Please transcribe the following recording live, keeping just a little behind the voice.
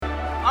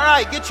All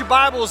right, get your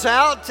Bibles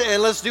out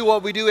and let's do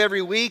what we do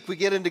every week. We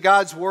get into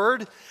God's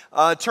Word.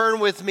 Turn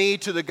with me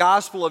to the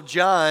Gospel of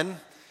John,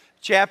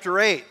 chapter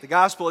 8. The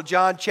Gospel of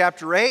John,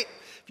 chapter 8.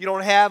 If you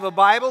don't have a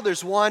Bible,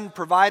 there's one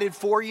provided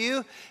for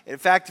you. In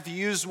fact, if you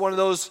use one of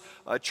those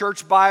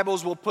church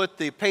Bibles, we'll put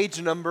the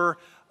page number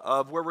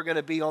of where we're going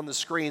to be on the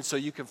screen so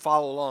you can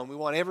follow along. We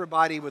want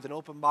everybody with an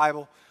open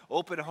Bible,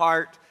 open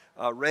heart,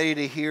 ready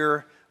to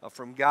hear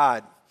from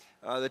God.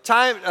 The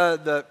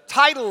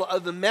title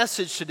of the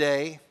message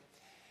today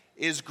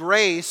is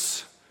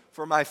Grace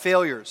for My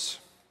Failures.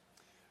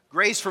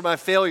 Grace for my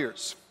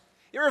failures.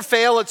 You ever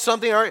fail at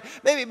something? Or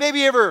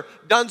maybe you ever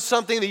done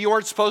something that you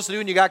weren't supposed to do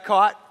and you got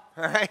caught?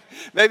 All right?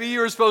 Maybe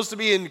you were supposed to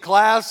be in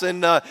class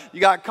and you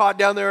got caught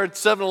down there at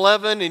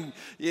 7-Eleven and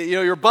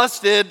you're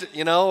busted,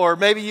 or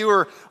maybe you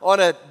were on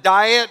a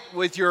diet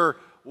with your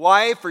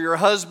wife or your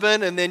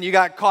husband and then you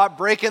got caught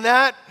breaking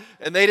that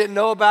and they didn't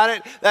know about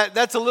it.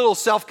 That's a little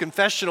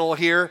self-confessional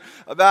here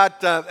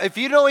about, if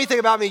you know anything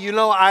about me, you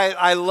know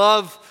I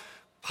love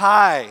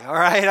pie, all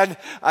right?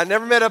 I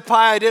never met a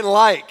pie I didn't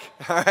like,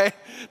 all right?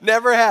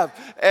 Never have.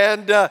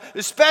 And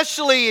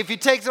especially if you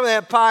take some of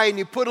that pie and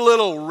you put a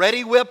little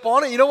Ready Whip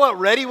on it. You know what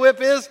Ready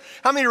Whip is?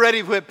 How many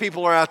Ready Whip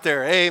people are out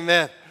there?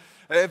 Amen.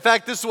 In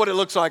fact, this is what it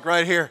looks like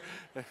right here.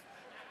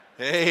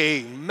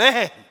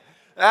 Amen.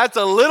 That's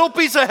a little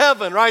piece of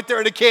heaven right there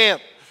in the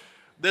camp.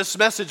 This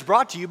message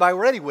brought to you by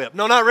Ready Whip.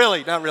 No, not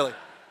really.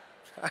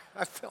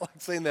 I felt like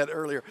saying that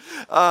earlier.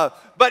 But,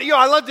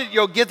 I love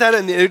to get that,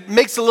 and it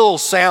makes a little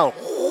sound,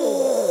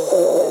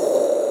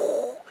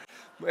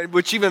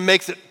 which even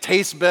makes it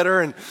taste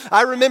better. And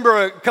I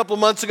remember a couple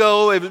months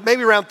ago, it was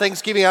maybe around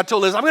Thanksgiving, I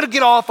told Liz, I'm going to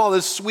get off all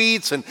the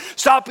sweets and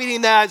stop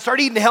eating that,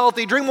 start eating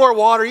healthy, drink more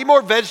water, eat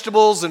more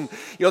vegetables, and,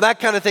 that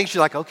kind of thing. She's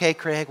like, okay,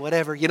 Craig,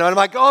 whatever. And I'm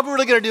like, oh, I'm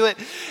really going to do it.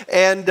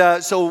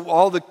 And so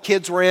all the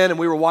kids were in, and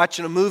we were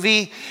watching a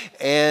movie,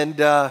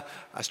 and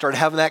I started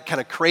having that kind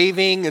of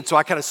craving, and so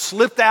I kind of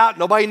slipped out.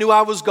 Nobody knew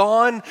I was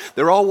gone.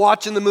 They were all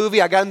watching the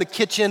movie. I got in the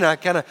kitchen, and I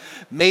kind of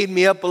made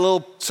me up a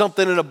little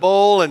something in a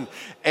bowl, and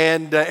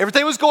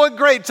everything was going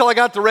great until I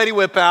got the Ready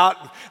Whip out.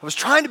 I was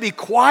trying to be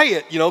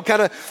quiet,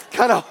 kind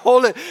of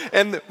hold it.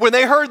 And when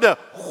they heard the,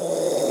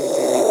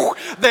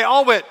 they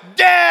all went,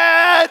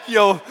 Dad,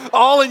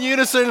 all in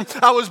unison.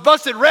 I was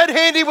busted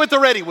red-handed with the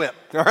Ready Whip,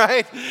 all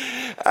right?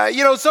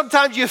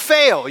 Sometimes you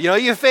fail.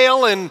 You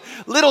fail in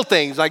little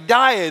things like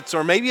diets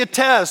or maybe a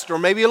test or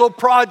maybe a little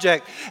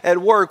project at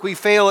work. We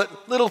fail at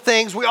little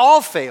things. We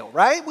all fail,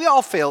 right? We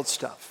all fail at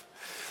stuff.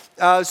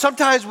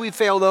 Sometimes we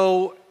fail,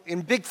 though,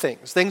 in big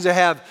things that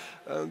have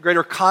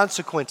greater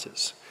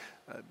consequences.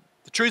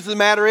 The truth of the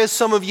matter is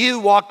some of you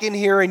walk in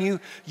here and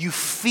you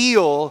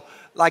feel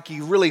like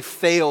you really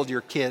failed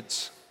your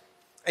kids.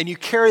 And you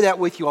carry that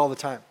with you all the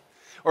time.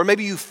 Or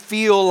maybe you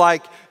feel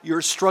like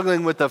you're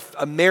struggling with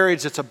a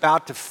marriage that's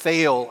about to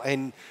fail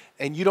and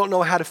you don't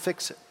know how to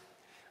fix it.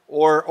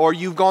 Or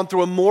you've gone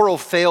through a moral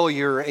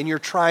failure and you're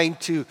trying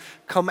to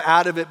come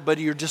out of it, but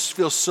you just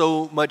feel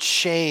so much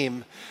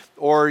shame.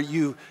 Or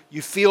you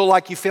feel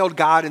like you failed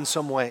God in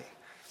some way.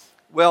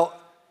 Well,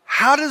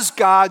 how does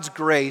God's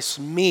grace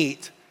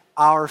meet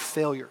our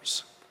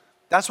failures?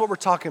 That's what we're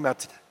talking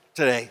about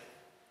today.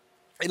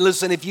 And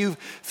listen, if you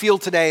feel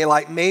today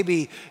like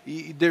maybe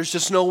there's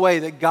just no way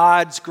that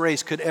God's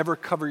grace could ever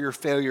cover your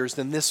failures,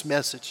 then this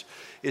message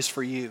is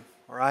for you,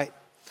 all right?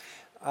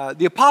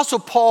 The Apostle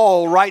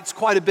Paul writes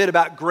quite a bit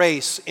about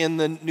grace in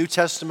the New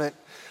Testament.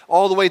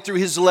 All the way through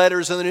his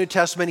letters in the New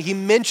Testament, he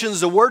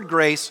mentions the word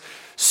grace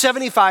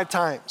 75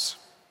 times.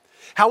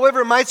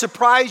 However, it might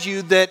surprise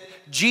you that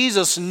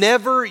Jesus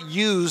never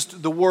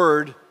used the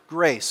word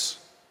grace.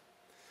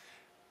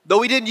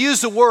 Though he didn't use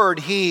the word,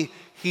 he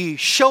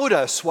showed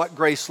us what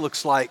grace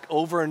looks like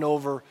over and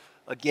over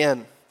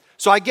again.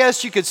 So I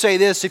guess you could say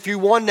this, if you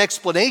want an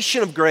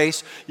explanation of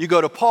grace, you go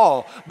to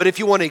Paul. But if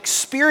you want to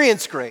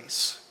experience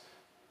grace,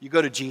 you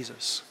go to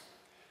Jesus.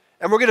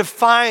 And we're going to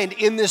find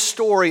in this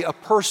story a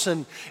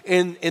person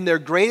in their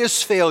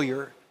greatest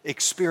failure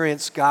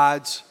experience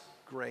God's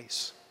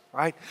grace.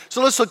 Right?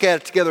 So let's look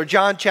at it together.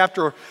 John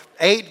chapter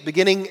 8,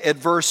 beginning at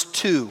verse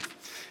 2.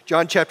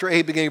 John chapter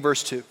 8, beginning at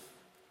verse 2.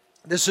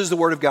 This is the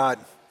word of God.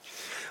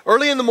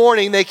 Early in the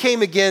morning, they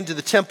came again to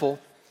the temple.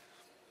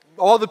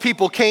 All the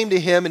people came to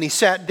him, and he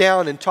sat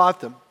down and taught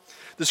them.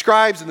 The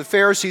scribes and the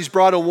Pharisees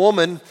brought a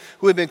woman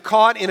who had been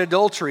caught in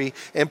adultery,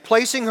 and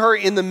placing her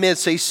in the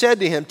midst, they said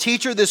to him,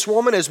 Teacher, this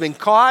woman has been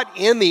caught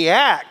in the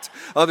act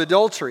of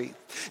adultery.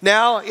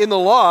 Now, in the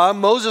law,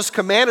 Moses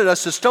commanded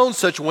us to stone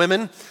such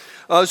women.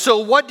 So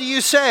what do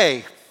you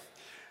say?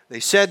 They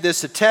said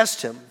this to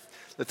test him,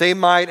 that they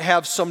might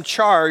have some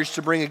charge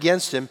to bring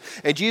against him.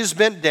 And Jesus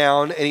bent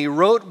down and he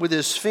wrote with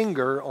his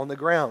finger on the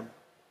ground.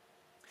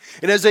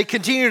 And as they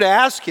continued to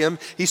ask him,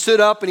 he stood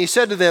up and he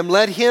said to them,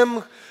 Let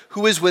him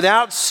who is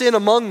without sin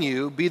among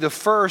you be the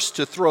first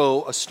to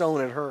throw a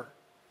stone at her.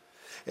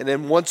 And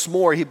then once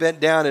more he bent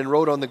down and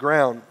wrote on the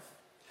ground.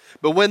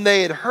 But when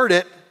they had heard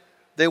it,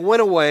 they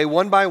went away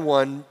one by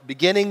one,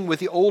 beginning with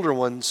the older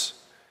ones.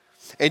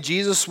 And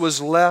Jesus was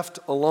left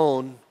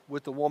alone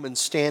with the woman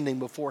standing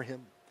before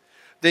him.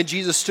 Then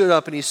Jesus stood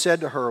up and he said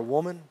to her,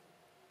 "Woman,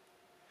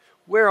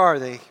 where are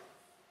they?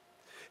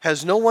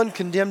 Has no one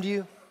condemned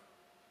you?"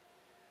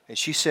 And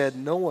she said,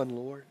 "No one,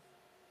 Lord."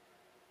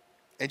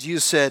 And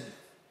Jesus said,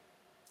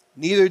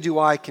 "Neither do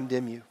I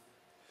condemn you.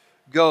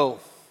 Go,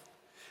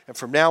 and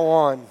from now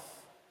on,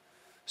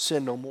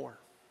 sin no more."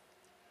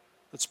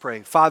 Let's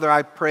pray. Father,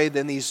 I pray that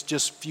in these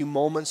just few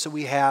moments that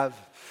we have,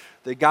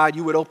 that God,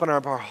 you would open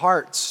up our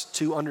hearts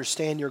to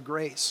understand your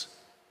grace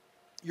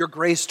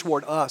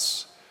toward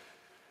us.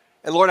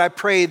 And Lord, I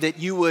pray that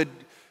you would,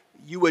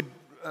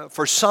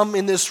 for some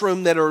in this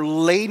room that are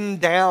laden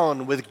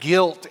down with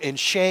guilt and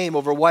shame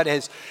over what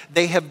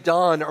they have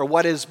done or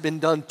what has been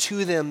done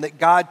to them, that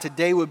God,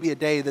 today would be a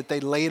day that they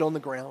lay it on the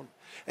ground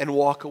and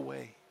walk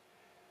away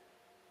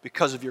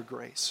because of your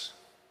grace.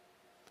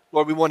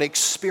 Lord, we want to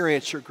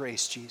experience your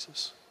grace,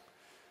 Jesus.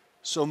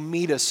 So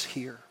meet us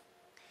here.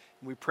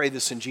 We pray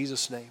this in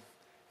Jesus' name.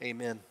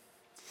 Amen.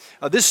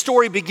 This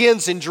story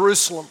begins in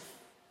Jerusalem.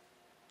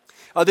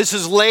 This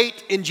is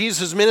late in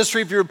Jesus'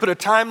 ministry. If you were to put a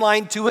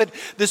timeline to it,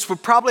 this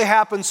would probably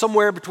happen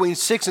somewhere between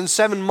 6 and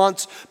 7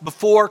 months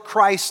before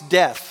Christ's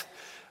death.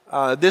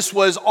 This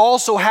was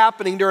also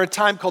happening during a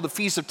time called the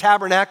Feast of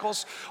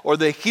Tabernacles, or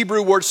the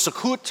Hebrew word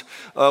Sukkot,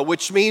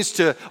 which means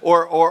to,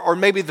 or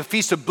maybe the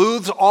Feast of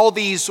Booths. All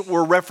these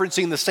were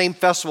referencing the same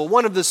festival,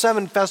 one of the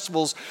 7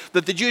 festivals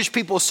that the Jewish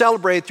people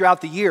celebrate throughout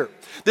the year.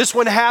 This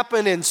one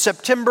happened in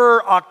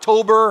September,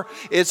 October.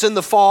 It's in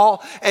the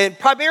fall, and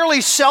primarily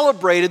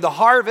celebrated the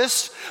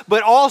harvest,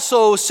 but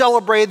also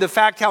celebrated the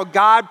fact how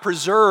God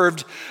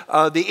preserved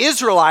the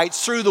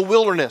Israelites through the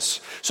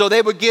wilderness. So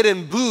they would get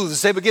in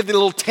booths, they would get the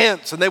little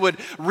tents, and they would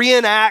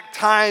reenact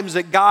times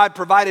that God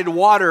provided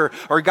water,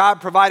 or God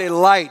provided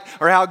light,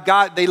 or how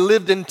they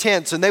lived in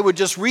tents, and they would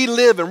just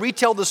relive and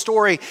retell the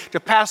story to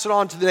pass it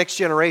on to the next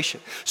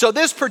generation. So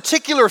this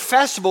particular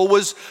festival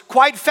was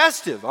quite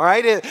festive, all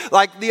right?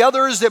 Like the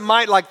others that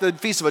might, like the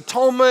Feast of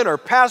Atonement or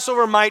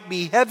Passover, might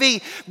be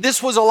heavy.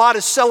 This was a lot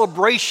of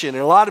celebration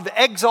and a lot of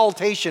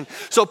exaltation.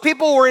 So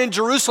people were in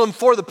Jerusalem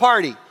for the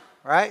party,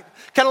 right?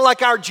 Kind of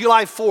like our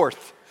July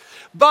 4th.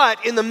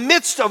 But in the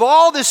midst of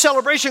all this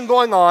celebration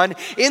going on,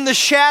 in the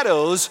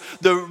shadows,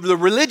 the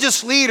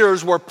religious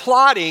leaders were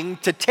plotting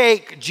to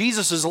take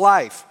Jesus'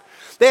 life.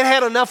 They had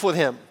had enough with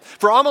him.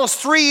 For almost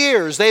 3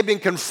 years, they'd been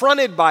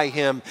confronted by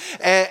him,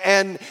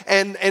 and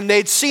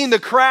they'd seen the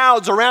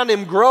crowds around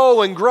him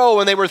grow and grow,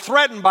 and they were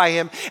threatened by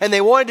him, and they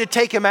wanted to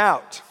take him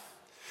out.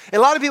 And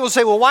a lot of people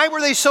say, well, why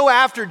were they so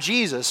after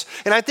Jesus?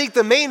 And I think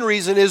the main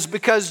reason is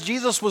because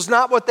Jesus was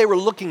not what they were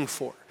looking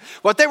for.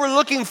 What they were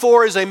looking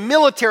for is a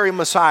military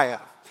Messiah,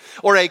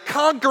 or a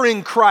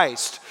conquering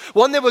Christ,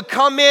 one that would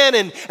come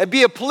in and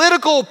be a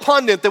political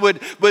pundit that would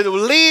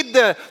lead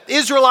the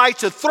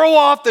Israelites to throw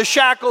off the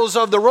shackles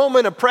of the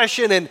Roman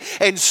oppression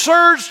and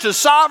surge to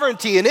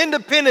sovereignty and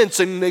independence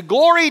and the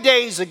glory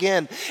days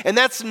again. And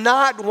that's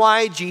not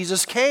why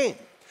Jesus came.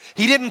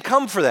 He didn't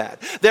come for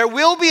that. There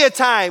will be a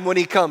time when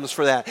he comes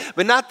for that,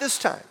 but not this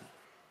time.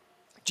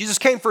 Jesus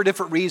came for a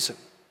different reason.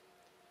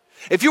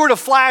 If you were to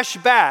flash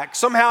back,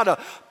 somehow to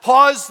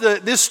pause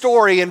this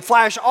story and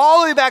flash all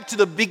the way back to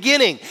the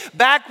beginning,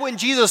 back when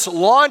Jesus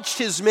launched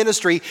his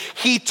ministry,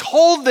 he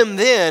told them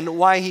then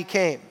why he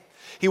came.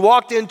 He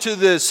walked into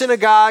the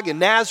synagogue in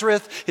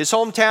Nazareth, his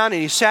hometown, and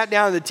he sat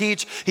down to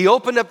teach. He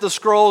opened up the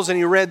scrolls and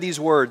he read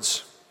these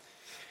words.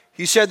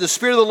 He said, "The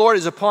Spirit of the Lord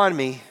is upon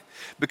me,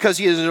 because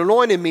he has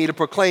anointed me to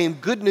proclaim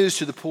good news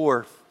to the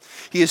poor.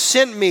 He has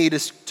sent me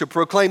to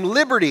proclaim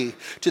liberty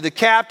to the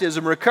captives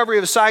and recovery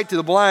of sight to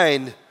the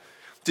blind,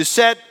 to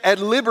set at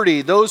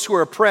liberty those who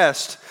are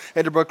oppressed,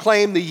 and to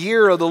proclaim the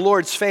year of the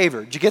Lord's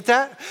favor." Did you get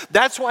that?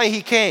 That's why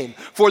he came.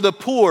 For the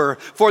poor,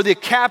 for the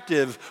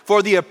captive,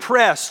 for the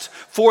oppressed,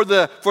 for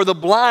the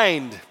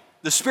blind,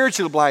 the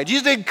spiritually blind.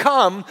 Jesus didn't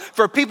come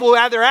for people who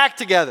have their act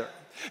together.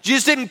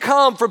 Jesus didn't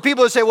come for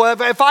people to say, well,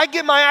 if I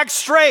get my act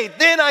straight,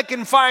 then I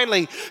can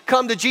finally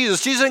come to Jesus.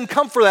 Jesus didn't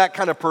come for that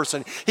kind of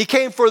person. He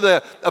came for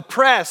the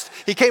oppressed.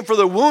 He came for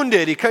the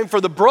wounded. He came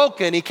for the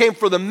broken. He came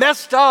for the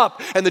messed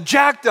up and the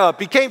jacked up.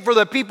 He came for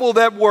the people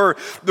that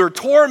they're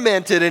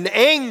tormented and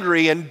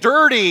angry and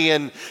dirty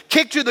and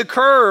kicked to the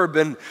curb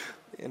and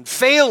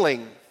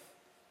failing.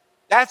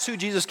 That's who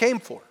Jesus came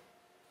for.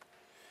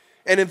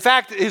 And in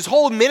fact, his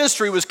whole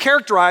ministry was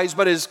characterized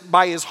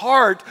by his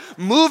heart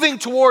moving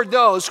toward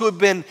those who had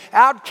been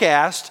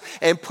outcast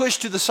and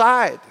pushed to the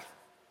side.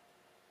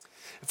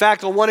 In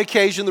fact, on one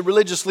occasion, the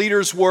religious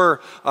leaders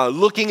were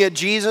looking at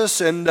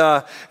Jesus and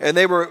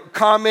they were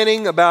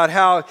commenting about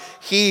how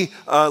he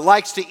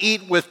likes to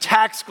eat with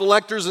tax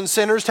collectors and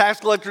sinners. Tax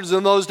collectors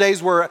in those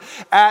days were,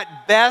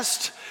 at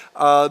best,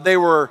 they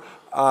were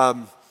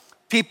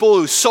people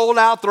who sold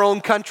out their own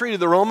country to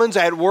the Romans.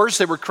 At worst,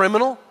 they were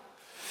criminal.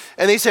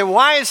 And they said,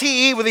 why does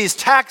he eat with these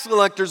tax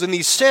collectors and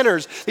these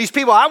sinners, these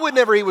people? I would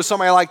never eat with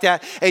somebody like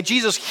that. And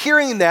Jesus,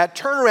 hearing that,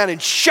 turned around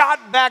and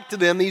shot back to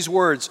them these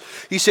words.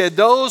 He said,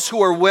 those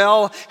who are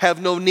well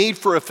have no need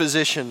for a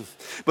physician,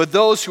 but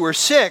those who are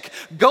sick,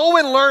 go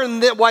and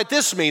learn what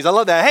this means. I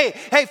love that.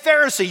 Hey,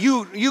 Pharisee,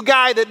 you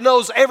guy that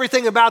knows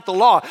everything about the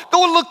law,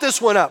 go and look this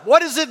one up.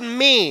 What does it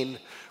mean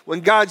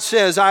when God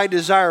says, I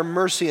desire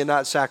mercy and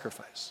not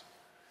sacrifice?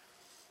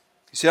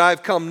 He said,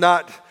 I've come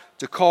not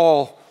to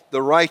call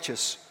the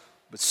righteous,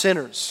 but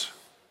sinners.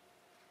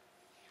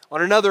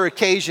 On another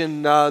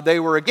occasion, they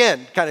were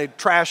again kind of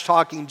trash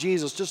talking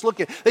Jesus.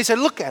 They said,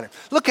 look at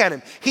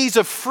him. He's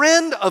a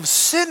friend of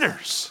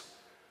sinners.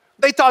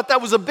 They thought that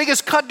was the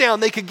biggest cut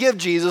down they could give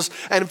Jesus.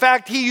 And in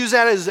fact, he used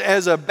that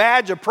as a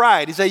badge of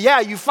pride. He said,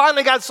 yeah, you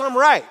finally got something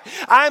right.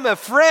 I'm a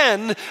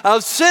friend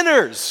of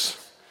sinners.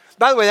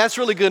 By the way, that's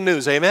really good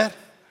news, amen?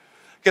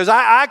 Because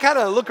I kind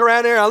of look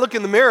around there, I look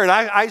in the mirror, and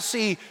I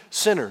see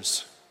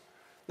sinners.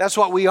 That's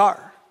what we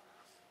are.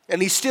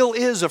 And he still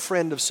is a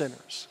friend of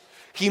sinners.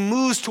 He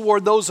moves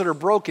toward those that are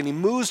broken. He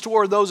moves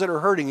toward those that are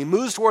hurting. He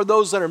moves toward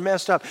those that are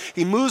messed up.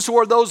 He moves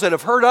toward those that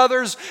have hurt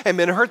others and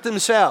been hurt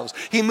themselves.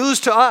 He moves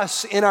to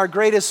us in our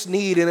greatest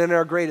need and in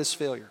our greatest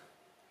failure.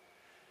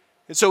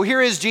 And so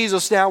here is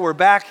Jesus now. We're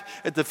back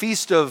at the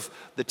Feast of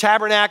the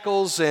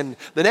Tabernacles, and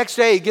the next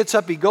day he gets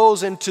up, he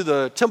goes into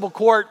the temple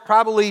court,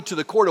 probably to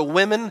the court of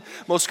women.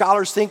 Most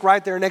scholars think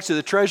right there next to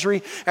the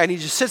treasury, and he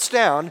just sits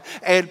down,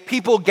 and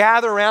people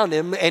gather around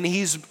him, and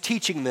he's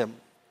teaching them.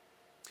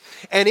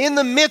 And in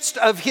the midst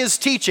of his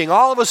teaching,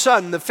 all of a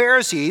sudden, the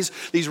Pharisees,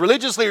 these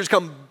religious leaders,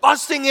 come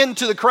busting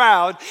into the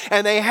crowd,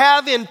 and they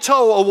have in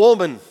tow a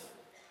woman.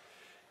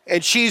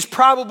 And she's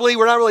probably,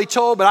 we're not really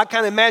told, but I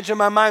kind of imagine in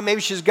my mind,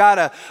 maybe she's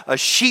got a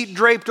sheet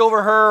draped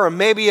over her, or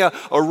maybe a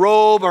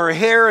robe, or her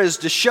hair is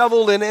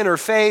disheveled in her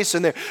face,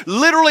 and they're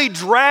literally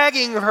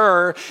dragging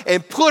her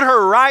and put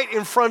her right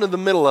in front of the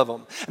middle of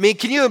them. I mean,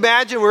 can you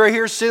imagine we're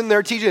here sitting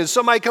there teaching, and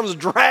somebody comes and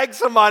drags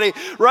somebody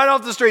right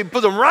off the street and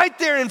put them right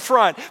there in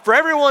front for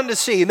everyone to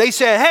see. And they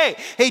said,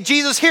 hey,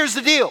 Jesus, here's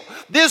the deal.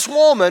 This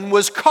woman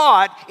was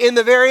caught in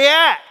the very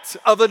act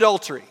of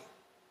adultery.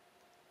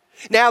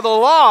 Now, the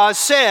law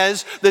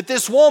says that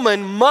this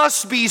woman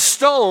must be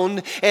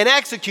stoned and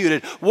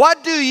executed.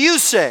 What do you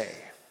say?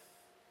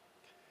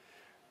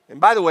 And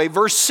by the way,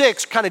 verse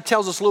 6 kind of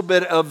tells us a little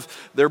bit of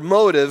their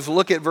motive.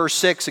 Look at verse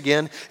 6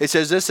 again. It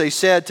says this, they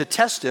said to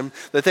test him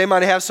that they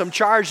might have some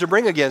charge to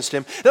bring against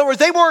him. In other words,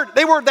 they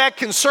weren't that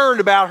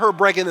concerned about her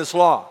breaking this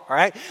law, all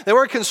right? They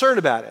weren't concerned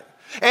about it.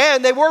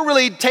 And they weren't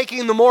really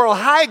taking the moral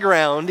high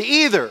ground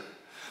either.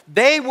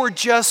 They were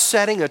just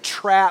setting a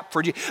trap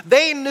for Jesus.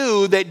 They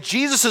knew that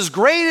Jesus'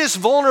 greatest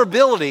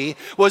vulnerability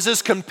was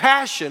his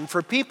compassion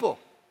for people.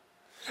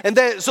 And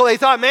so they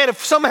thought, man,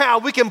 if somehow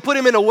we can put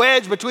him in a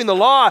wedge between the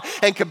law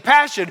and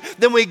compassion,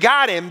 then we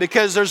got him,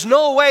 because there's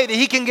no way that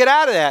he can get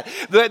out of that.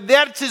 But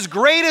that's his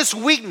greatest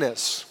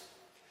weakness.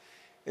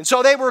 And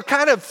so they were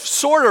kind of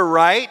sort of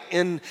right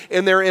in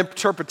their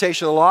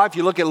interpretation of the law. If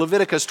you look at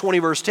Leviticus 20,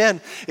 verse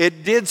 10,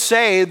 it did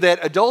say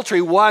that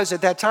adultery was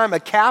at that time a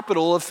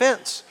capital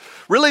offense.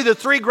 Really, the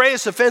three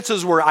greatest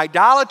offenses were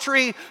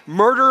idolatry,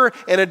 murder,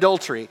 and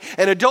adultery.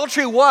 And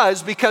adultery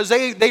was because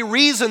they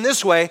reasoned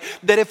this way,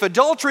 that if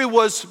adultery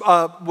was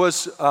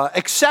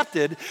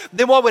accepted,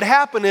 then what would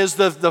happen is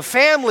the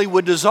family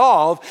would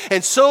dissolve,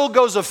 and so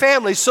goes the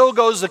family, so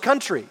goes the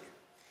country.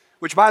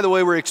 Which, by the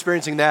way, we're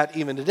experiencing that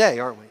even today,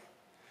 aren't we?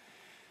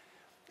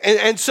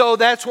 And so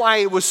that's why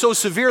it was so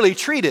severely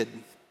treated.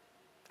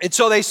 And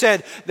so they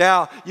said,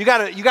 now, you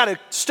gotta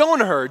stone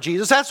her,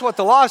 Jesus. That's what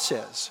the law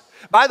says.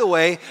 By the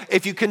way,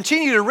 if you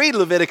continue to read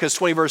Leviticus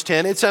 20, verse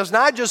 10, it says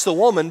not just the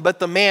woman, but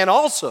the man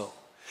also.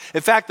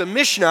 In fact, the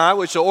Mishnah,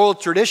 which is the oral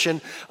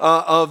tradition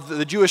of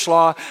the Jewish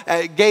law,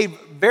 gave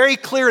very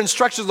clear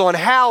instructions on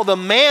how the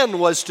man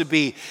was to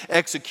be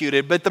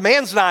executed. But the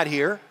man's not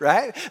here,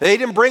 right? They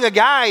didn't bring a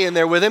guy in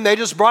there with him. They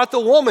just brought the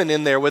woman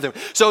in there with him.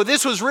 So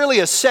this was really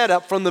a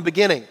setup from the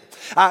beginning.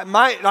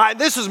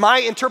 This is my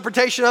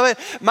interpretation of it.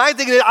 My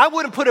thing is, I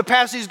wouldn't put it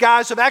past these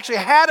guys who have actually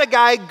had a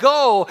guy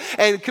go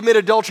and commit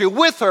adultery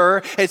with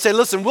her and say,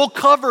 listen, we'll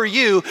cover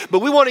you, but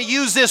we want to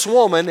use this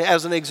woman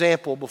as an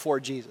example before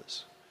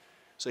Jesus.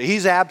 So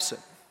he's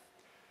absent.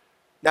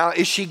 Now,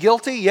 is she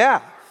guilty?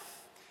 Yeah.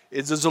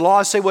 Does the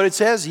law say what it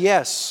says?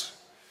 Yes.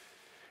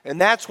 And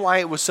that's why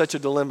it was such a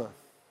dilemma.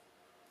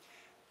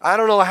 I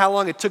don't know how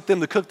long it took them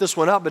to cook this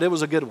one up, but it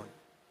was a good one.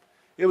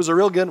 It was a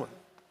real good one.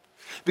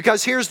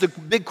 Because here's the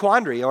big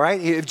quandary, all right?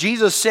 If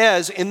Jesus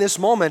says in this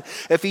moment,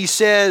 if he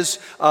says,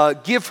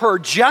 give her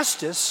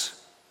justice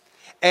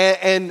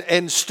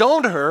and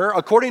stone her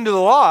according to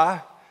the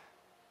law,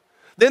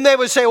 then they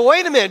would say, well,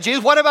 wait a minute,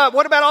 Jesus, what about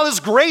all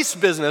this grace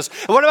business?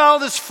 What about all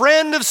this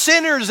friend of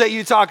sinners that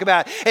you talk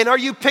about? And are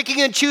you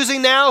picking and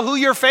choosing now who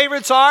your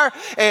favorites are?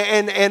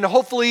 And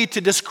hopefully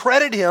to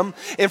discredit him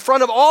in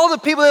front of all the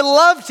people that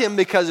loved him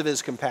because of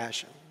his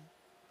compassion.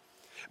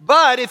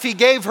 But if he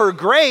gave her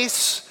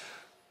grace,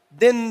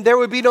 then there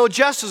would be no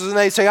justice. And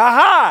they say,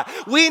 aha,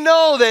 we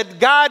know that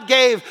God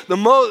gave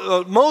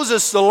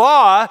Moses the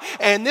law,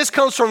 and this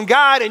comes from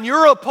God, and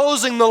you're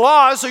opposing the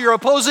law, so you're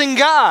opposing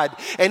God.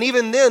 And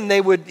even then,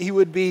 he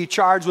would be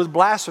charged with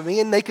blasphemy,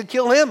 and they could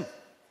kill him.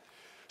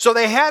 So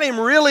they had him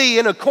really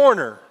in a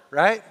corner,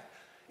 right?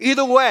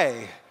 Either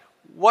way,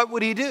 what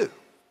would he do?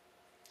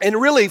 And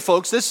really,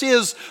 folks, this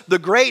is the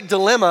great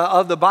dilemma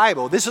of the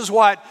Bible. This is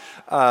what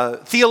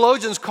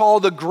theologians call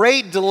the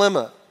great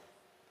dilemma.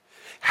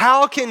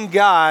 How can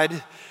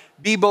God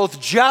be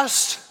both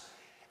just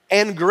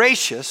and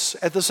gracious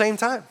at the same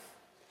time?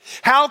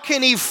 How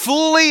can he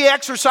fully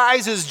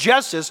exercise his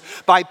justice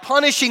by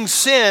punishing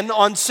sin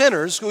on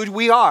sinners, who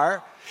we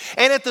are,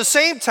 and at the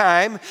same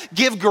time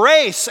give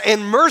grace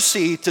and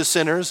mercy to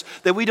sinners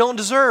that we don't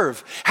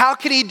deserve? How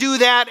can he do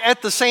that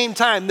at the same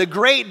time? The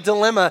great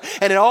dilemma,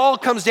 and it all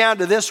comes down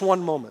to this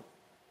one moment.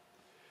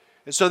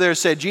 And so they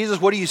said, Jesus,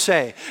 what do you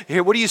say?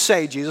 Here, what do you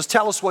say, Jesus?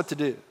 Tell us what to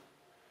do.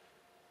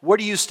 Where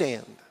do you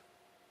stand?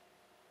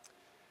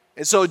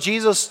 And so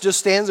Jesus just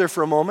stands there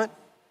for a moment,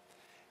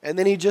 and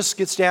then he just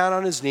gets down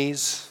on his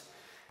knees,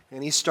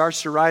 and he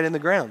starts to write in the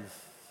ground.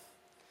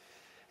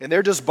 And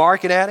they're just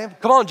barking at him.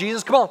 Come on,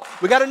 Jesus, come on.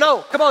 We got to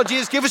know. Come on,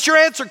 Jesus, give us your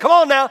answer. Come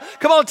on now.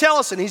 Come on, tell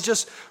us. And he's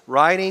just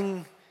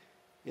writing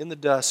in the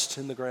dust,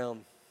 in the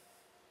ground.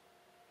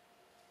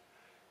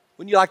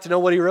 Wouldn't you like to know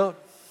what he wrote?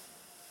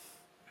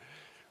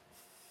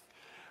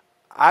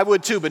 I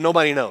would too, but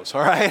nobody knows,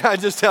 all right? I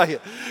just tell you.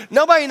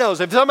 Nobody knows.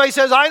 If somebody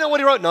says, I know what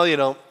he wrote, no, you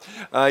don't.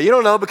 You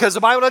don't know because the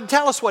Bible doesn't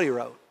tell us what he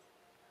wrote.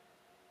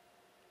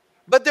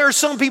 But there are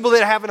some people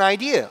that have an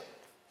idea.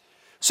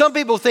 Some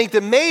people think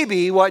that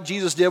maybe what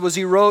Jesus did was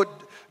he wrote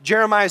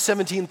Jeremiah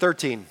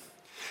 17:13.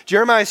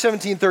 Jeremiah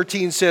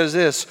 17:13 says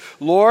this,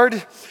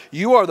 Lord,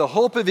 you are the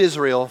hope of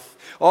Israel.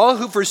 All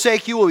who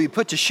forsake you will be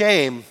put to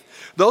shame.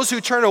 Those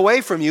who turn away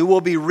from you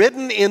will be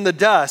written in the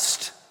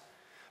dust,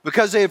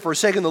 because they have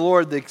forsaken the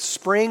Lord, the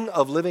spring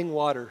of living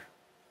water.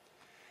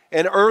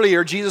 And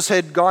earlier, Jesus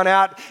had gone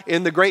out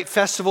in the great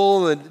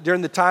festival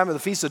during the time of the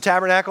Feast of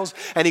Tabernacles,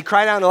 and he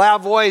cried out in a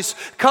loud voice,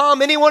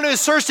 come, anyone who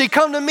is thirsty,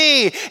 come to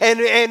me,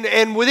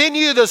 and within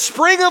you the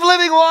spring of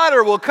living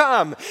water will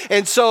come.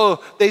 And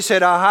so they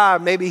said, aha,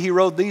 maybe he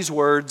wrote these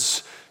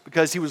words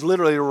because he was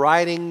literally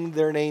writing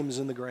their names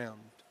in the ground,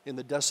 in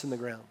the dust in the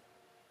ground.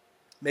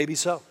 Maybe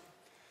so.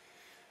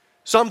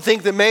 Some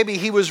think that maybe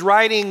he was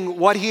writing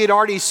what he had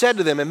already said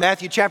to them in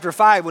Matthew chapter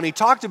 5 when he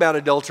talked about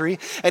adultery.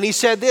 And he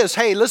said this,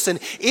 hey, listen,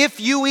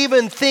 if you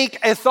even think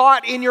a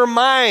thought in your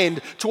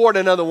mind toward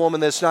another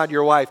woman that's not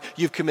your wife,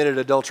 you've committed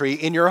adultery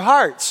in your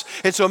hearts.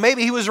 And so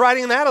maybe he was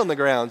writing that on the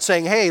ground,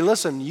 saying, hey,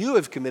 listen, you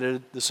have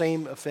committed the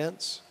same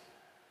offense.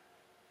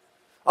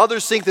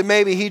 Others think that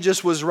maybe he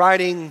just was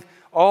writing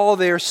all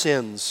their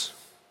sins,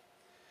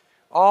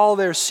 all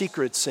their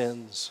secret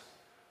sins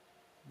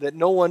that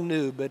no one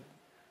knew, but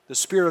the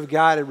Spirit of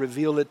God had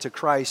revealed it to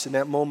Christ in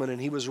that moment, and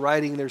he was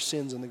writing their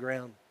sins on the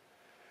ground.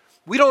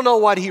 We don't know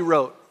what he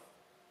wrote,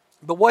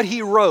 but what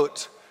he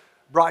wrote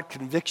brought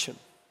conviction.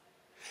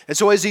 And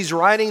so as he's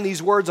writing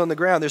these words on the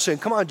ground, they're saying,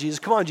 come on,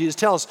 Jesus,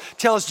 tell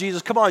us,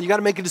 Jesus, come on, you got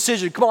to make a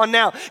decision. Come on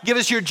now, give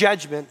us your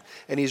judgment.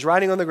 And he's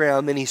writing on the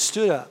ground, then he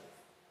stood up,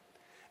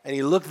 and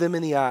he looked them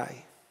in the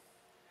eye,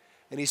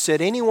 and he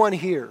said, anyone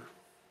here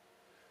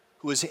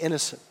who is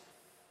innocent,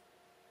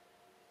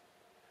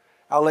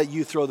 I'll let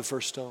you throw the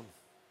first stone.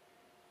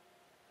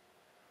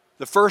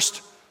 The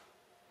first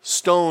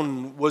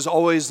stone was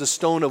always the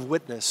stone of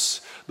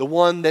witness, the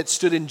one that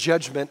stood in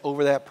judgment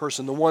over that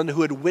person, the one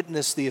who had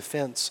witnessed the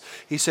offense.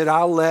 He said,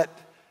 I'll let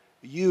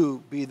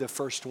you be the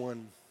first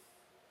one.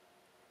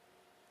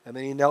 And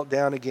then he knelt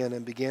down again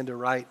and began to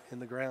write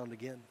in the ground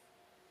again.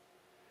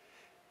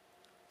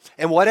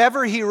 And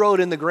whatever he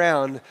wrote in the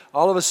ground,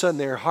 all of a sudden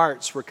their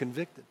hearts were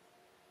convicted.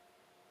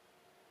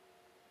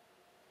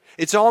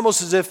 It's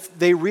almost as if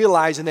they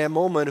realized in that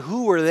moment,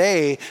 who were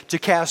they to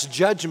cast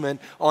judgment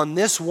on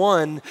this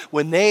one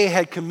when they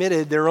had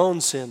committed their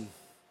own sin?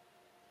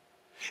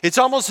 It's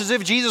almost as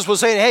if Jesus was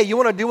saying, hey, you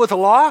want to deal with the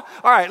law?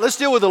 All right, let's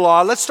deal with the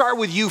law. Let's start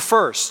with you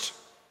first.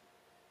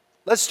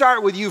 Let's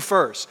start with you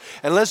first.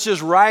 And let's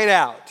just write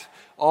out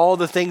all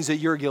the things that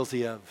you're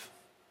guilty of.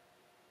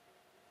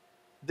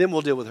 Then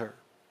we'll deal with her.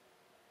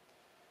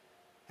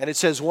 And it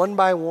says, one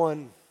by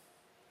one,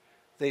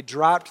 they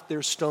dropped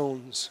their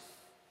stones.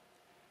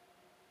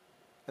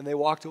 And they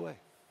walked away.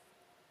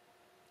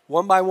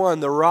 One by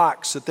one, the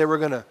rocks that they were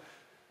going to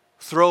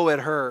throw at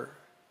her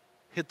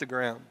hit the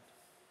ground.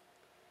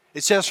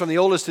 It says from the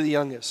oldest to the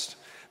youngest.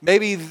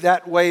 Maybe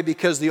that way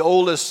because the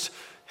oldest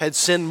had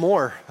sinned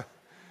more.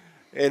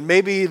 And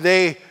maybe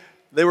they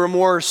were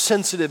more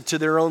sensitive to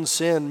their own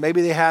sin.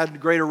 Maybe they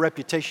had greater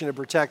reputation to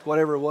protect,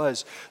 whatever it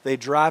was. They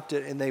dropped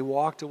it and they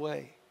walked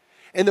away.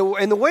 And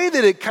the way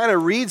that it kind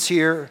of reads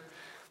here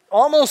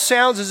almost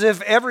sounds as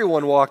if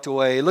everyone walked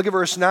away. Look at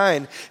verse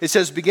 9. It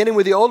says, beginning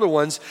with the older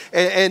ones,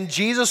 and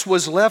Jesus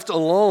was left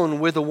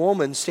alone with a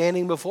woman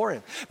standing before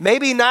him.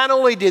 Maybe not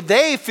only did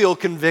they feel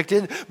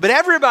convicted, but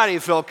everybody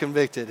felt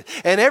convicted.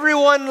 And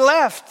everyone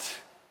left.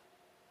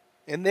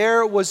 And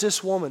there was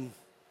this woman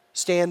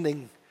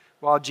standing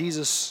while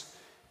Jesus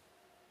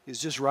is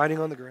just riding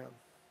on the ground.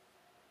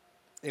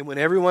 And when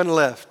everyone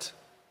left,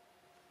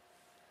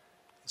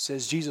 it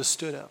says Jesus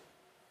stood up.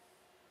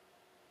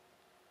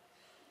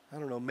 I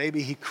don't know,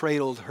 maybe he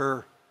cradled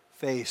her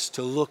face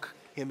to look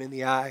him in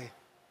the eye,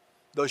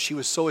 though she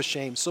was so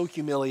ashamed, so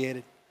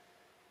humiliated.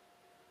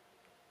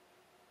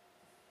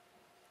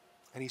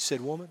 And he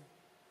said, woman,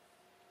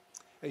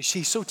 and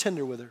she's so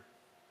tender with her.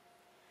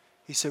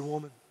 He said,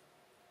 woman.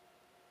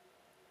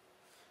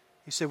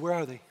 He said, where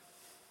are they?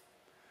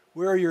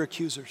 Where are your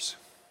accusers?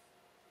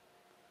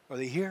 Are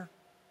they here?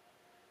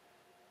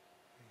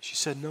 She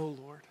said, no,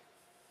 Lord.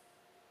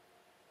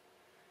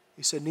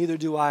 He said, neither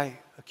do I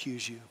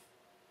accuse you.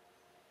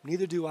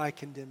 Neither do I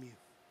condemn you.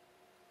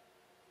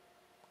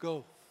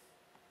 Go.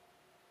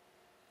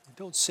 And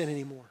don't sin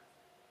anymore.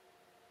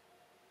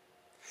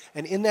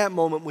 And in that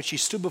moment, when she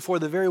stood before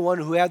the very one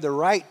who had the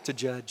right to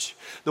judge,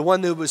 the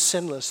one who was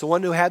sinless, the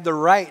one who had the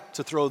right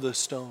to throw the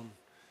stone,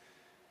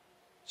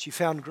 she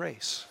found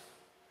grace.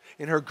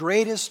 In her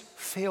greatest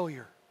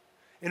failure,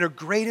 in her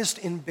greatest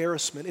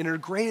embarrassment, in her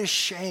greatest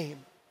shame,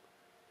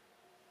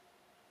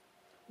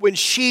 when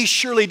she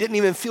surely didn't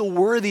even feel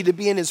worthy to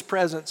be in his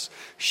presence,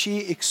 she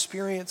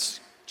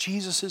experienced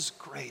Jesus'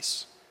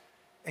 grace.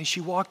 And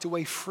she walked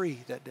away free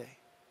that day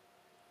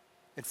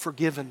and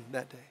forgiven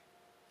that day.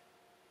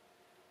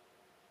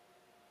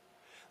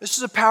 This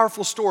is a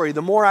powerful story.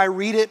 The more I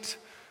read it,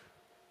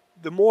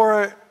 the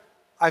more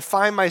I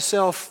find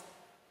myself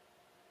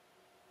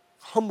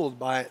humbled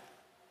by it.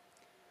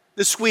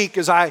 This week,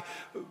 as I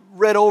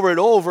read over it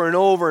over and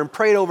over and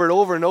prayed over it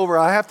over and over,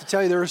 I have to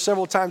tell you, there were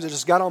several times I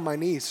just got on my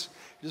knees.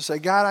 Just say,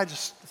 God,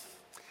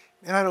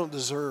 I don't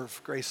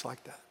deserve grace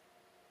like that.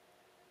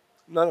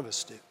 None of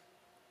us do.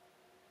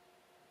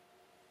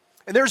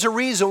 And there's a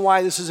reason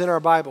why this is in our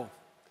Bible.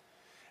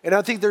 And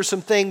I think there's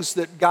some things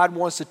that God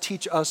wants to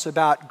teach us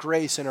about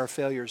grace in our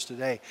failures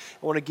today.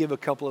 I want to give a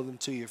couple of them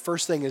to you.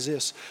 First thing is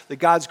this, that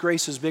God's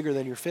grace is bigger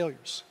than your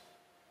failures.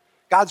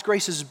 God's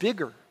grace is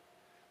bigger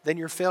than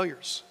your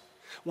failures.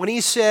 When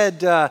he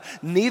said,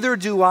 neither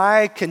do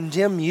I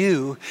condemn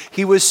you,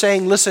 he was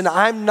saying, listen,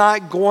 I'm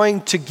not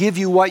going to give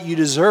you what you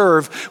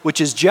deserve,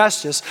 which is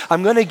justice.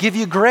 I'm going to give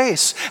you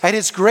grace, and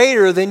it's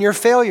greater than your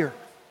failure.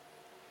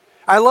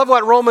 I love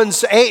what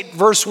Romans 8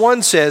 verse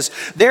 1 says.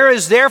 There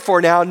is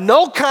therefore now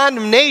no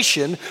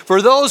condemnation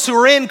for those who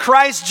are in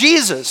Christ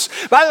Jesus.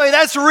 By the way,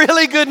 that's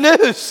really good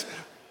news.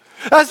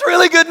 That's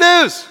really good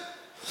news.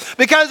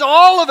 Because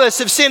all of us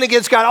have sinned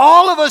against God.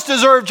 All of us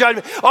deserve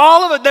judgment.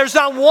 All of it. There's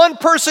not one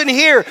person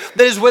here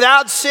that is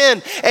without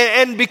sin.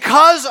 And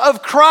because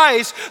of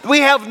Christ, we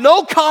have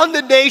no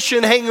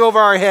condemnation hanging over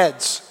our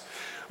heads.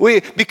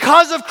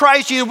 Because of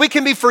Christ Jesus, we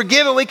can be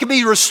forgiven, we can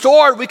be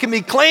restored, we can be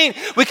clean,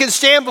 we can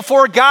stand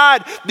before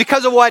God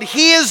because of what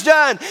he has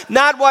done,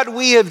 not what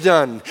we have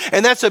done.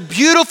 And that's a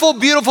beautiful,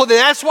 beautiful thing.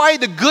 That's why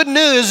the good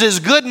news is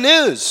good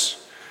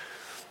news.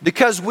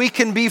 Because we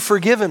can be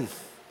forgiven.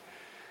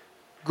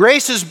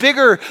 Grace is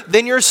bigger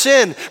than your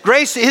sin.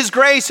 His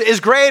grace is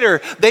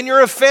greater than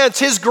your offense.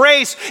 His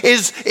grace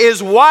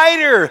is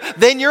wider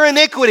than your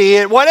iniquity.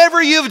 And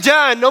whatever you've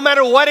done, no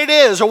matter what it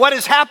is or what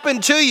has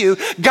happened to you,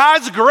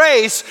 God's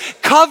grace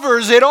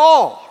covers it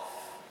all.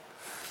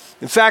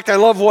 In fact, I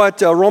love what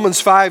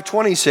Romans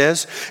 5:20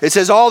 says. It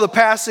says, all the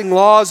passing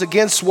laws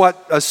against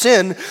what a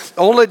sin,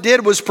 all it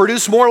did was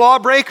produce more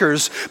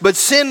lawbreakers, but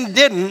sin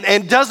didn't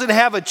and doesn't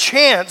have a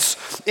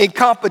chance in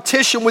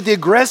competition with the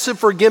aggressive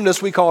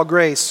forgiveness we call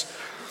grace.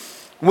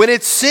 When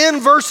it's sin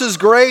versus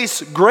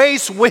grace,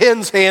 grace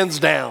wins hands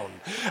down.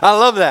 I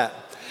love that.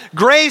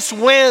 Grace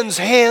wins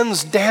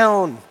hands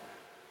down.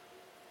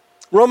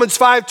 Romans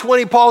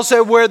 5:20, Paul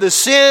said, where the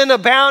sin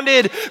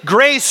abounded,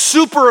 grace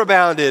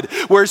superabounded.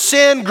 Where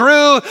sin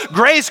grew,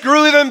 grace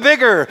grew even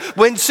bigger.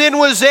 When sin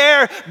was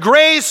there,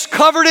 grace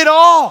covered it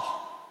all.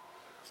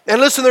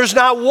 And listen, there's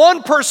not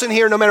one person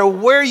here, no matter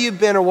where you've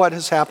been or what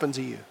has happened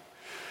to you,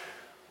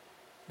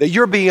 that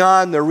you're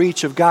beyond the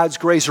reach of God's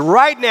grace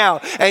right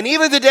now. And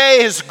even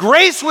today, his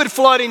grace would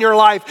flood in your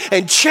life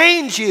and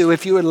change you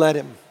if you would let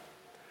him.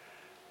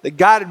 That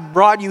God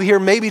brought you here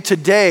maybe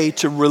today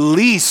to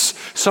release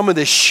some of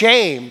this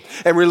shame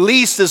and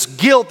release this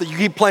guilt that you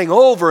keep playing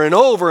over and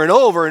over and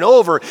over and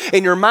over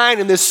in your mind,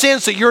 in this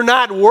sense that you're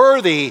not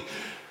worthy.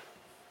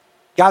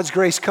 God's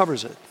grace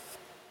covers it.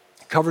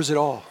 It covers it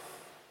all.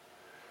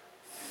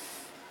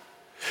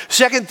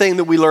 Second thing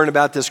that we learn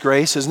about this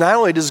grace is not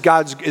only does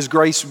God's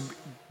grace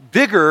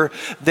bigger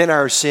than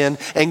our sin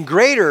and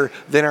greater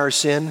than our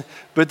sin,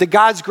 but that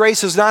God's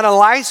grace is not a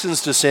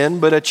license to sin,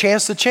 but a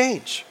chance to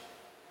change.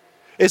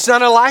 It's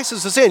not a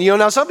license to sin.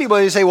 Now some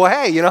people say, well,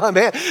 hey,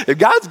 man, if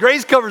God's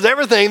grace covers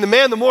everything,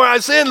 the more I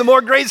sin, the more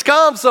grace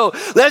comes. So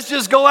let's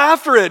just go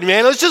after it,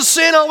 man. Let's just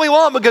sin all we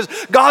want because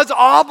God's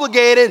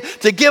obligated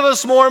to give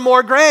us more and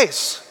more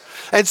grace.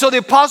 And so the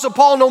Apostle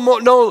Paul no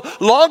more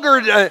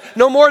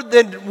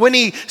than when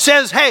he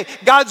says, hey,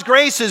 God's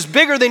grace is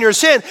bigger than your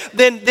sin,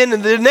 then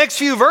in the next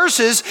few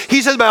verses,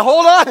 he says, but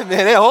hold on,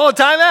 man, hold on,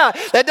 time out.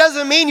 That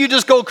doesn't mean you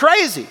just go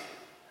crazy.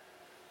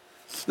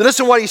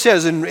 Listen to what he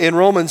says in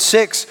Romans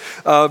 6,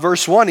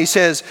 verse 1. He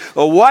says,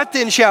 what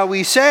then shall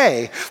we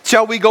say?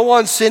 Shall we go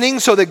on sinning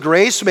so that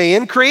grace may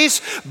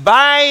increase?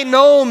 By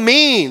no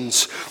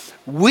means.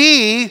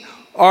 We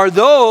are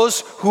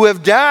those who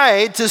have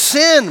died to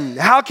sin.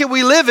 How can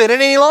we live in it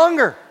any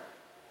longer?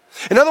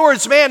 In other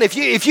words, man, if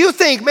you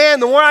think, man,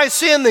 the more I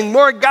sin, the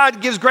more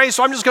God gives grace,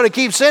 so I'm just going to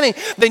keep sinning,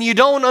 then you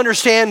don't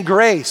understand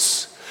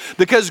grace.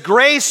 Because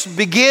grace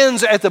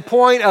begins at the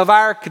point of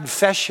our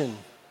confession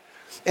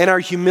and our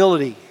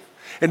humility,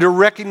 and to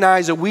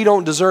recognize that we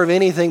don't deserve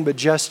anything but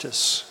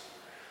justice.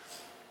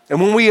 And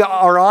when we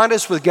are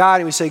honest with God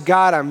and we say,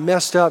 God, I'm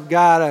messed up.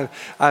 God,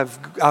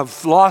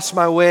 I've lost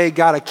my way.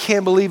 God, I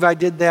can't believe I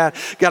did that.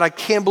 God, I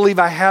can't believe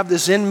I have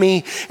this in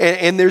me.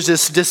 And there's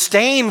this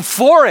disdain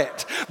for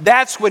it.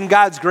 That's when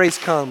God's grace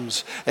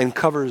comes and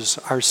covers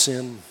our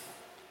sin.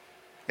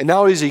 And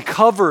not only does he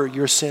cover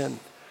your sin,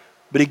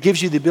 but he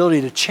gives you the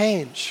ability to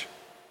change.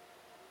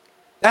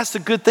 That's the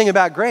good thing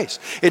about grace.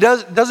 It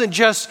doesn't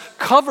just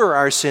cover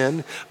our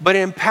sin, but it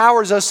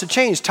empowers us to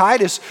change.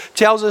 Titus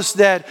tells us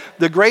that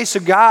the grace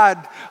of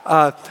God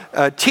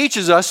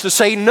teaches us to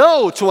say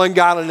no to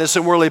ungodliness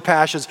and worldly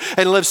passions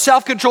and live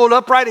self-controlled,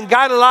 upright, and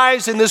guided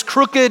lives in this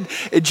crooked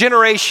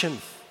generation.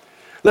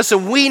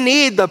 Listen, we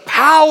need the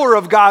power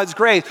of God's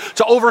grace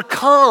to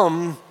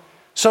overcome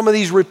some of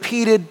these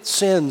repeated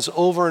sins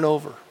over and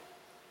over.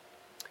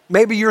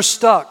 Maybe you're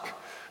stuck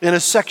in a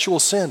sexual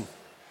sin.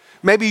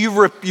 Maybe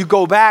you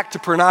go back to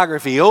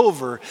pornography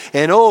over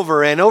and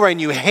over and over,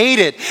 and you hate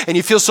it, and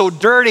you feel so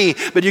dirty,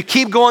 but you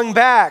keep going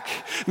back.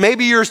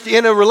 Maybe you're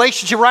in a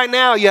relationship right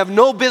now you have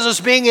no business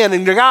being in,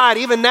 and God,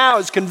 even now,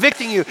 is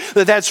convicting you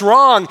that that's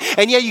wrong,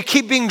 and yet you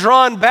keep being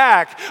drawn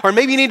back. Or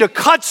maybe you need to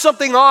cut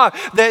something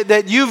off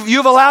that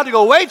you've allowed to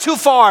go way too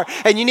far,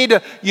 and you need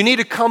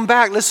to come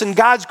back. Listen,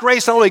 God's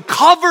grace not only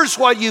covers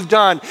what you've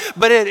done,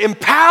 but it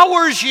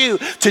empowers you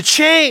to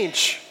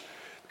change.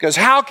 Because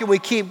how can we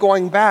keep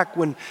going back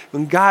when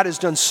God has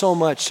done so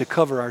much to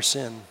cover our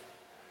sin?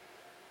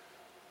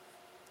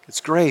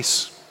 It's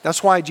grace.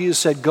 That's why Jesus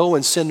said, go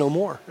and sin no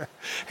more.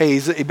 Hey,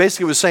 he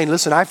basically was saying,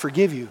 listen, I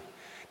forgive you.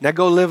 Now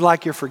go live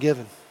like you're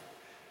forgiven.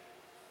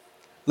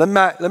 Let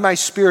my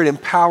Spirit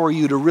empower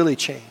you to really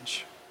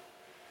change.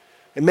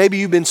 And maybe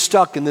you've been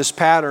stuck in this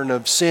pattern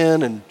of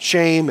sin and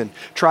shame and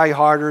try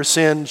harder,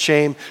 sin,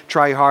 shame,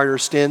 try harder,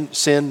 sin,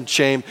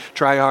 shame,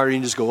 try harder.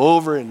 You just go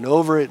over it and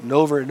over it and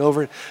over it and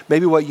over it.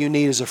 Maybe what you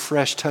need is a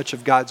fresh touch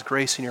of God's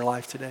grace in your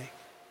life today.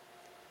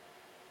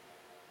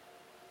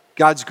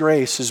 God's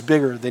grace is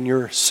bigger than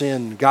your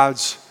sin.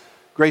 God's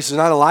grace is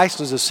not a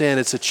license to sin,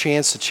 it's a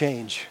chance to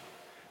change.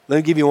 Let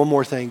me give you one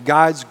more thing.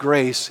 God's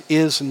grace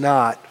is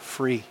not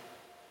free.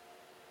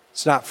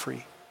 It's not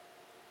free.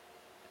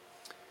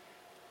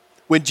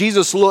 When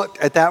Jesus looked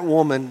at that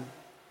woman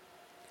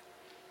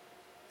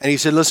and he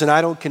said, listen,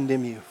 I don't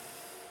condemn you.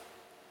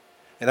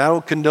 And I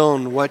don't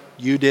condone what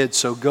you did,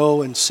 so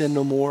go and sin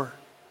no more.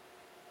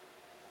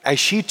 As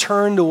she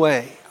turned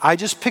away, I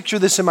just picture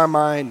this in my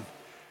mind,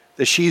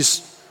 that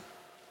she's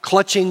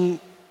clutching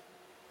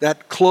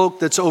that cloak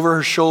that's over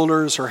her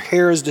shoulders, her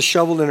hair is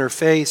disheveled in her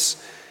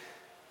face.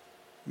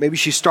 Maybe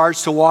she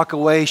starts to walk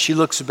away. She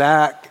looks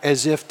back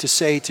as if to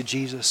say to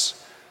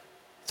Jesus,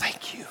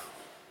 thank you.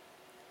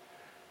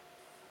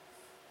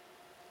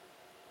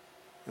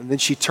 And then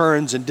she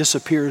turns and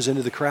disappears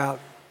into the crowd.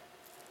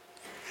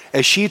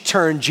 As she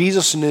turned,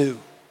 Jesus knew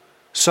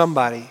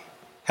somebody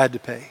had to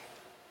pay.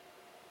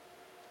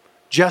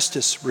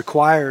 Justice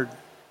required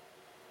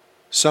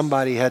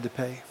somebody had to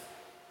pay.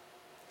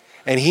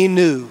 And he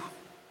knew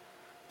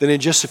that in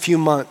just a few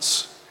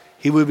months,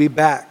 he would be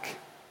back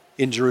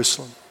in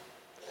Jerusalem.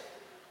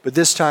 But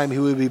this time, he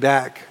would be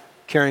back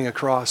carrying a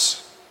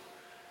cross.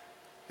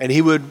 And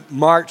he would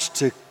march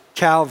to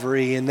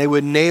Calvary, and they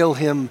would nail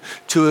him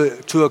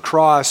to a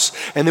cross,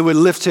 and they would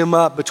lift him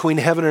up between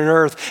heaven and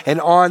earth. And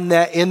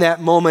in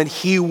that moment,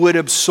 he would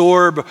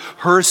absorb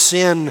her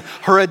sin,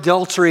 her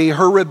adultery,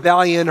 her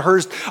rebellion,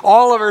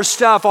 all of her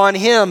stuff on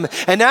him.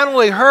 And not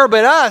only her,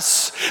 but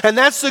us. And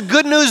that's the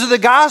good news of the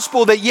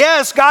gospel, that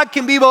yes, God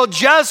can be both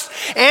just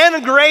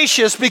and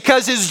gracious,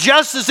 because his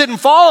justice didn't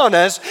fall on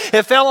us,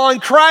 it fell on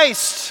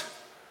Christ.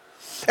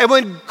 And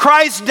when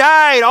Christ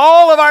died,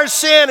 all of our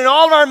sin and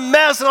all of our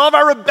mess and all of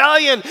our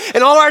rebellion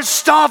and all of our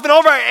stuff and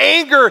all of our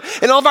anger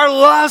and all of our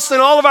lust and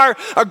all of our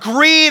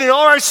greed and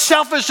all of our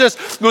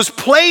selfishness was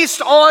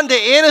placed onto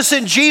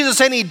innocent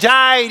Jesus, and he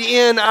died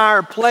in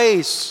our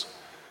place.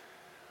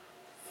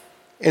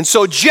 And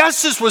so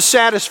justice was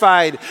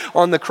satisfied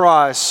on the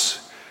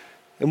cross.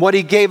 And what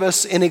he gave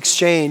us in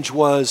exchange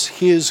was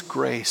his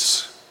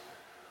grace.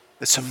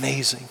 It's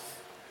amazing.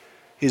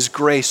 His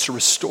grace to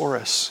restore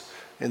us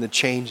and to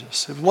change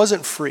us. If it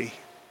wasn't free,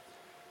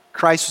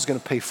 Christ was going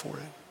to pay for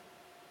it.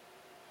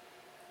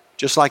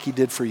 Just like he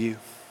did for you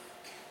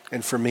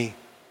and for me.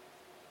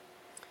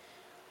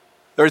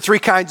 There are three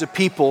kinds of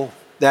people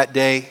that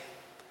day.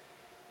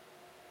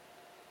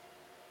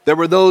 There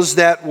were those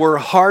that were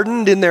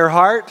hardened in their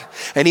heart,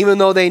 and even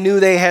though they knew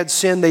they had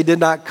sinned, they did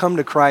not come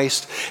to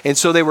Christ, and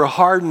so they were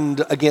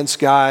hardened against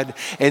God,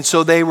 and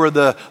so they were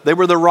the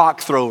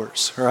rock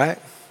throwers, right?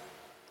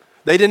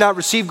 They did not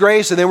receive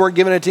grace, and they weren't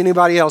giving it to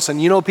anybody else.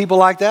 And you know people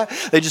like that?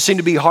 They just seem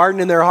to be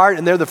hardened in their heart,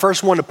 and they're the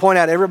first one to point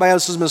out everybody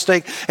else's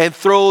mistake and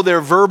throw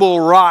their verbal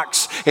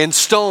rocks and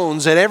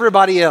stones at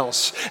everybody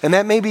else. And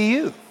that may be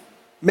you.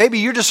 Maybe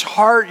you're just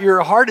hard,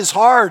 your heart is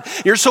hard.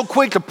 You're so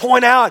quick to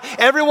point out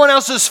everyone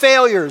else's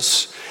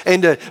failures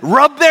and to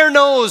rub their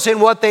nose in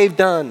what they've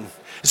done.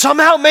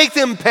 Somehow make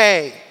them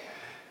pay.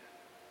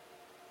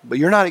 But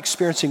you're not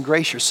experiencing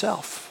grace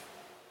yourself.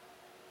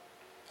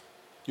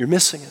 You're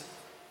missing it.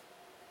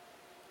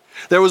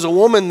 There was a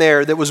woman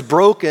there that was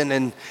broken,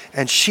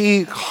 and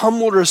she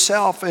humbled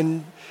herself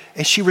and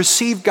she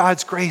received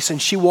God's grace,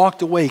 and she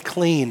walked away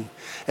clean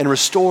and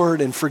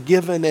restored and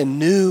forgiven and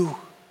new.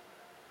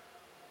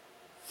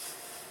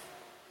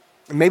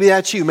 Maybe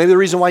that's you. Maybe the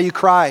reason why you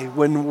cry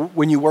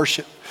when you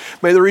worship.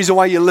 Maybe the reason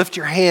why you lift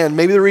your hand.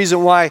 Maybe the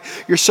reason why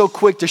you're so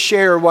quick to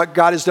share what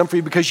God has done for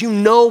you, because you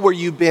know where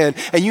you've been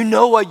and you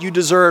know what you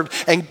deserved.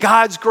 And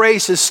God's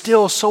grace is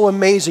still so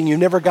amazing. You've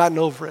never gotten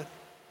over it.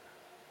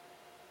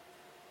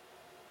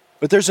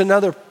 But there's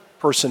another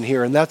person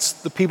here, and that's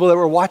the people that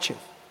were watching.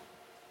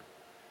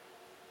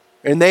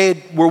 And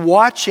they were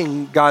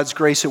watching God's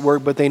grace at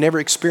work, but they never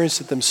experienced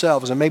it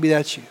themselves. And maybe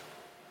that's you.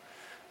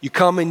 You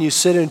come and you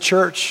sit in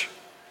church,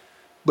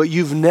 but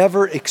you've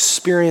never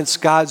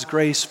experienced God's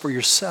grace for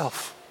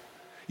yourself.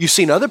 You've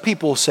seen other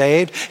people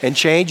saved and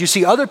changed. You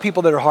see other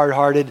people that are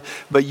hard-hearted,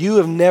 but you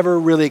have never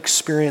really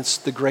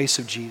experienced the grace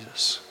of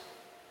Jesus.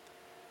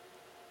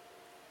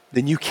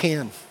 Then you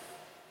can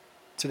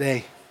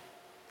today.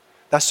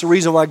 That's the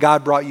reason why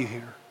God brought you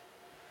here,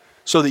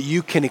 so that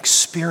you can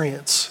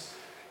experience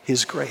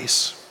His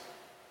grace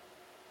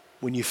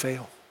when you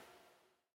fail.